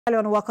Hello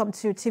and welcome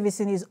to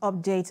TVC News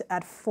Update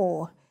at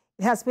 4.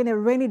 It has been a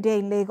rainy day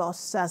in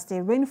Lagos as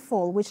the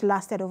rainfall, which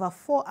lasted over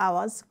 4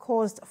 hours,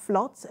 caused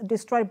floods,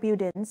 destroyed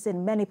buildings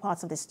in many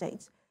parts of the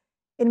state.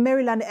 In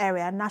Maryland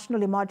area,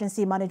 National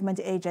Emergency Management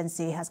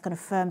Agency has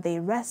confirmed the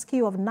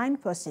rescue of 9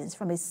 persons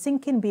from a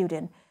sinking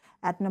building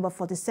at number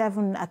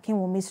 47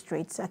 Akinwumi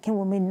Street,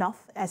 Akinwumi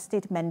North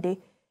Estate, Mende,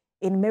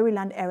 in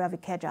Maryland area of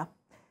Ikeja.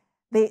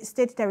 The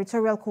State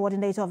Territorial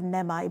Coordinator of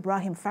NEMA,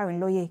 Ibrahim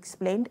Farinloye,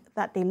 explained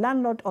that the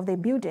landlord of the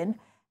building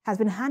has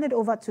been handed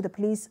over to the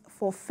police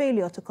for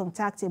failure to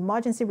contact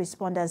emergency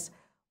responders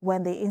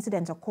when the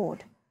incident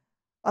occurred.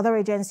 Other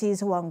agencies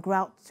who are on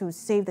ground to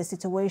save the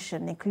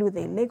situation include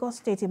the Lagos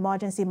State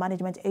Emergency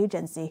Management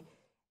Agency,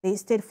 the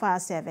State Fire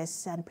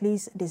Service, and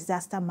Police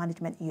Disaster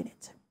Management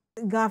Unit.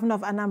 The Governor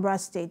of Anambra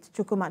State,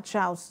 Chukwuma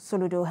Charles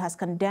Soludo, has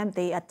condemned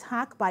the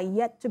attack by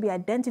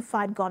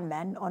yet-to-be-identified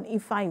gunmen on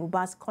Ifeanyi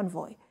Uba's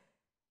convoy.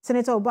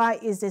 Senator Uba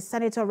is the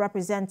senator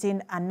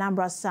representing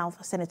Anambra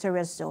South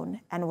Senatorial Zone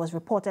and was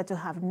reported to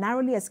have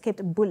narrowly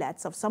escaped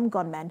bullets of some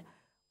gunmen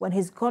when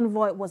his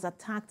convoy was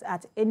attacked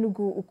at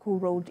Enugu-Uku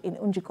Road in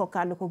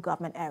Unjikoka local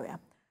government area.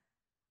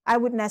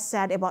 Eyewitness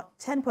said about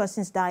 10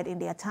 persons died in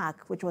the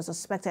attack, which was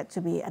suspected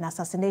to be an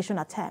assassination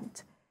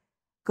attempt.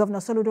 Governor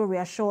Soludo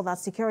reassured that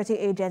security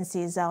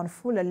agencies are on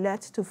full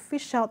alert to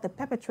fish out the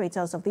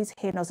perpetrators of this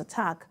heinous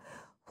attack,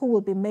 who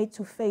will be made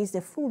to face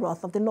the full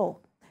wrath of the law.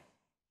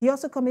 He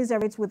also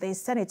commiserates with the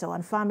senator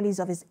and families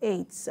of his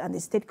aides and the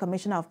State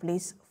Commissioner of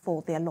Police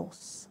for their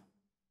loss.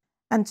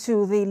 And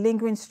to the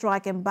lingering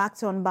strike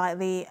embarked on by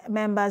the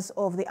members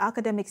of the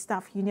Academic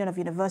Staff Union of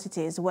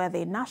Universities, where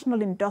the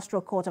National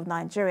Industrial Court of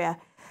Nigeria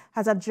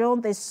has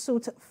adjourned the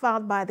suit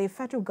filed by the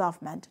federal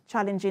government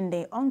challenging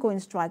the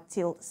ongoing strike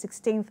till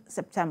 16th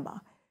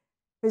September.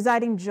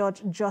 Presiding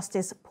Judge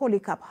Justice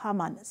Polycarp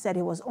Haman said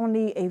he was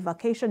only a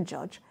vacation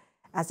judge,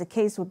 as the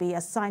case would be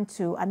assigned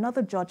to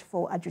another judge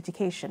for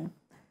adjudication.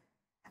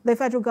 The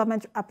federal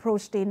government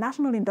approached the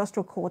National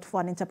Industrial Court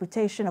for an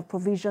interpretation of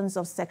provisions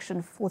of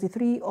Section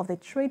 43 of the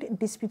Trade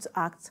Disputes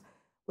Act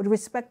with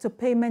respect to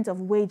payment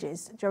of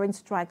wages during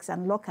strikes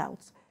and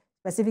lockouts,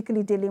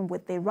 specifically dealing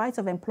with the rights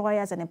of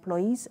employers and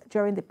employees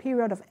during the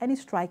period of any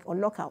strike or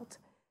lockout.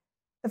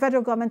 The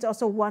federal government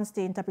also wants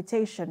the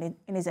interpretation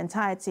in its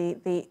entirety,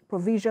 the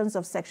provisions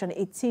of Section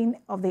 18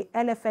 of the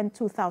LFN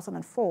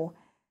 2004,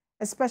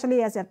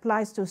 especially as it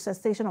applies to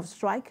cessation of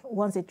strike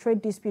once a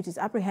trade dispute is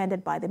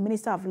apprehended by the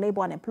Minister of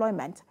Labour and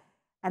Employment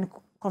and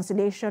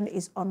conciliation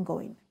is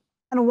ongoing.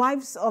 And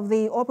wives of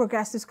the All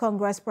Progressives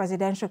Congress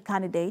presidential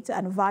candidate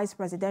and vice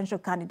presidential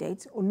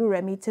candidate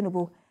Oluremi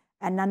Tinubu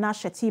and Nana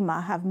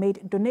Shetima have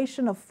made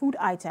donation of food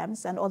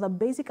items and other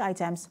basic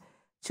items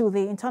to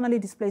the internally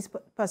displaced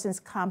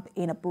persons camp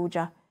in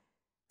Abuja.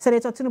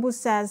 Senator Tinubu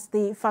says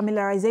the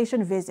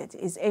familiarization visit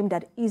is aimed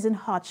at easing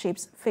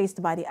hardships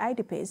faced by the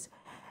IDPs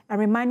and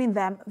reminding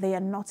them they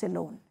are not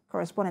alone.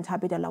 Correspondent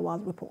Habida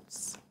Lawal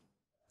reports.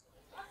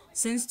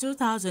 Since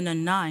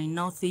 2009,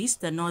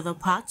 northeast and other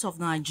parts of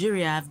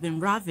Nigeria have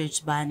been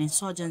ravaged by an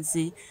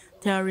insurgency,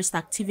 terrorist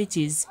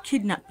activities,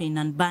 kidnapping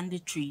and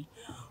banditry.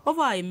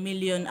 Over 1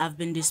 million have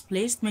been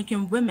displaced,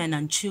 making women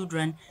and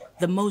children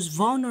the most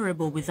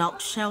vulnerable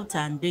without shelter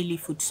and daily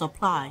food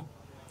supply.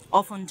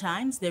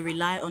 Oftentimes, they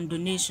rely on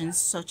donations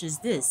such as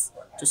this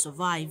to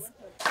survive.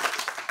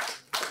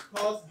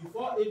 Because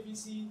before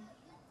APC,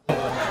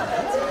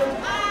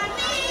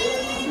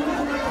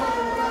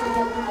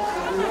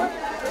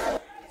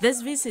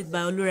 this visit by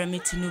Oluremi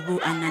Tinubu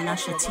and Nana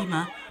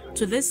Shetima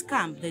to this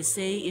camp, they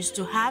say, is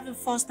to have a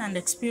first-hand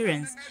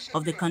experience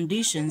of the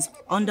conditions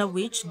under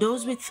which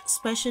those with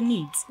special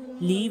needs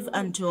live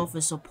and to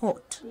offer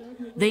support.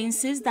 They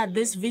insist that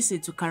this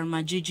visit to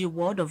Karamajiji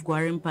ward of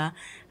Gwarimpa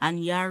and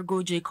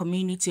Yargoje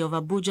community of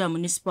Abuja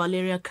Municipal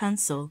Area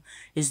Council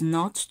is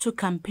not to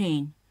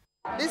campaign.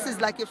 This is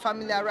like a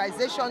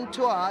familiarization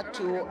tour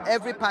to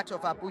every part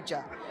of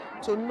Abuja,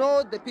 to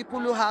know the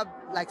people who have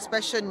like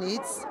special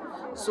needs,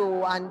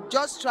 and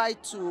just try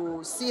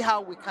to see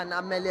how we can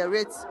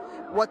ameliorate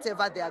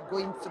whatever they are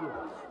going through.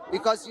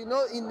 Because, you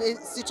know, in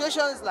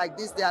situations like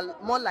this, they are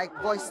more like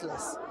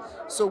voiceless.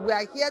 So we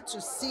are here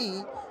to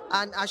see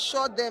and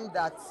assure them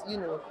that, you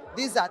know,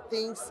 these are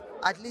things,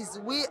 at least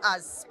we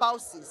as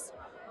spouses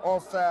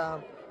of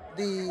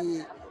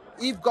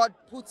if God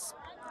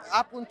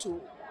happen to,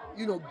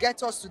 you know,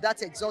 get us to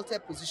that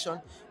exalted position,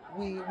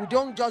 we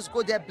don't just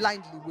go there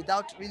blindly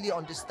without really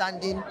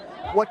understanding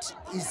what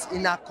is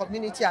in our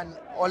community and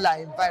all our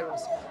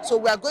environs. So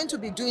we are going to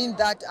be doing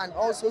that and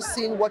also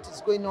seeing what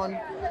is going on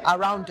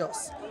around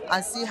us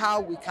and see how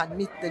we can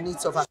meet the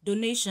needs of our.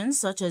 Donations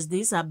such as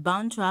these are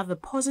bound to have a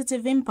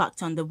positive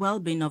impact on the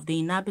well-being of the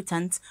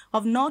inhabitants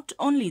of not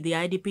only the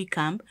IDP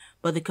camp,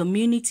 but the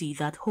community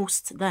that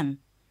hosts them.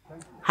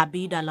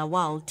 Habida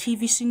Lawal,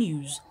 TVC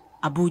News,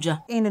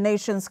 Abuja. In the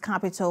nation's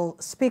capital,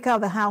 Speaker of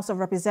the House of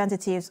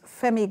Representatives,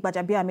 Femi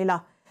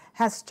Gbajabiamila,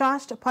 has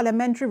charged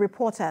parliamentary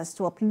reporters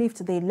to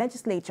uplift the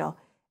legislature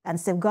and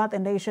safeguard the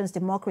nation's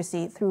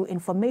democracy through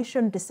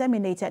information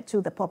disseminated to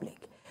the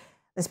public.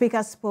 The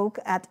Speaker spoke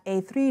at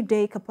a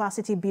 3-day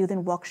capacity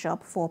building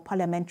workshop for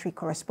Parliamentary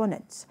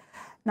Correspondents.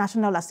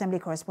 National Assembly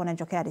correspondent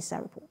Joke Adisa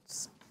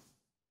reports.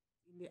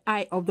 The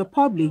eye of the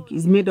public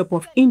is made up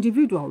of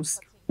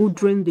individuals who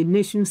drain the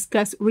nation's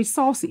scarce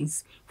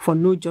resources for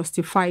no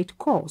justified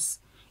cause.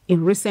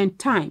 In recent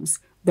times,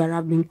 there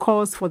have been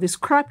calls for the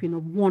scrapping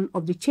of one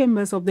of the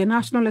chambers of the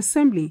National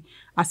Assembly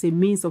as a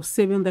means of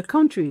saving the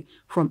country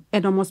from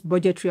enormous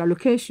budgetary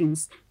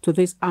allocations to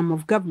this arm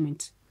of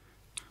government.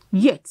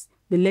 Yet,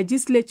 the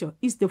legislature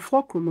is the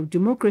fulcrum of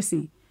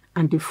democracy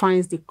and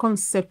defines the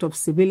concept of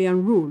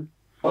civilian rule.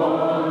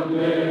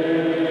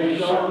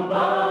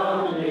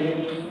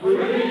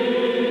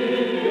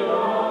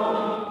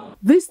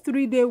 This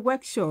 3-day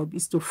workshop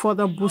is to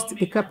further boost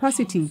the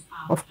capacity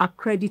of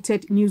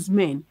accredited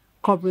newsmen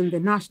covering the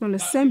National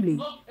Assembly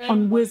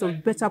on ways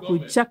of better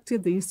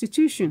projecting the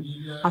institution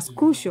as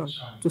crucial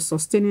to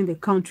sustaining the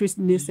country's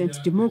nascent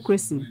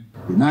democracy.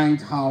 The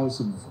 9th House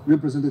of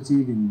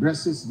Representatives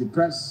embraces the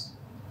press,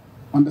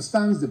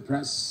 understands the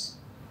press,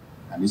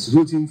 and is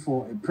rooting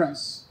for a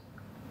press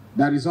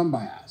that is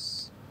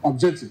unbiased,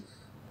 objective,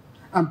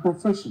 and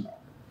professional.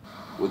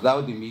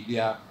 Without the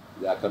media,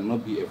 there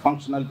cannot be a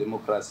functional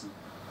democracy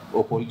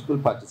or political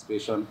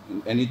participation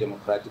in any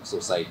democratic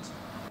society.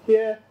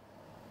 Here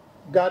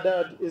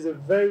gathered is a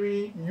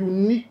very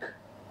unique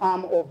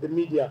arm of the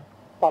media,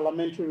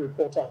 parliamentary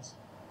reporters.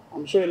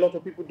 I'm sure a lot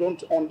of people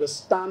don't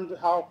understand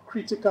how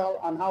critical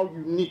and how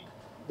unique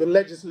the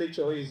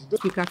legislature is.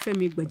 Speaker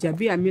Femi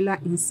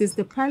Gbajabiamila insists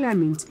the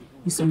parliament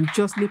is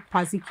unjustly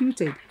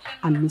persecuted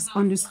and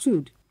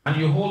misunderstood. And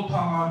you hold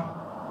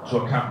power to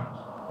account,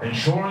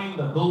 ensuring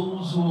that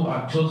those who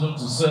are chosen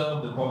to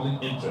serve the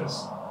public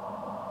interest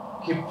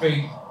keep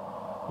faith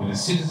with the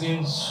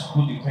citizens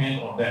who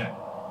depend on them.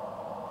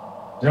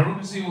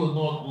 Democracy will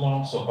not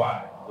long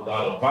survive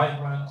without a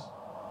vibrant,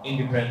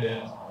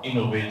 independent,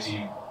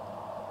 innovative,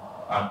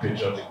 and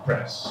patriotic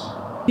press.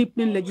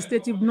 Deepening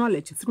legislative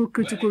knowledge through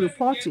critical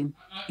reporting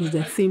is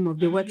the theme of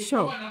the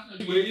workshop.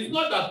 It's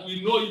not that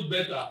we know it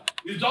better,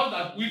 it's just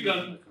that we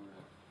can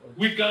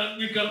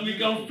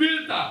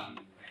filter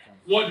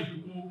what the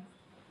people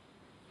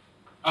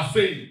are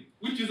saying,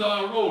 which is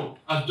our role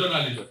as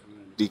journalists.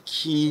 The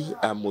key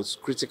and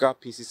most critical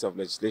pieces of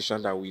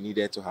legislation that we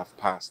needed to have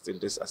passed in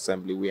this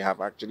assembly, we have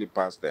actually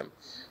passed them.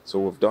 So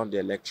we've done the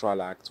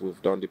Electoral Act,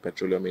 we've done the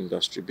Petroleum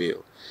Industry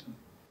Bill.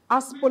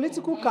 As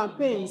political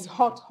campaigns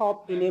hot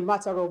up in a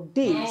matter of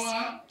days,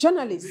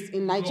 journalists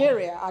in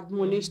Nigeria are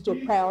admonished to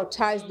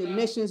prioritize the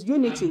nation's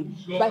unity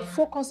by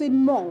focusing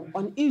more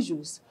on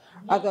issues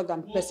rather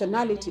than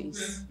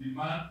personalities.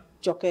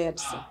 Joke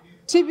Adisa,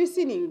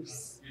 TVC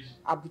News,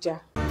 Abuja.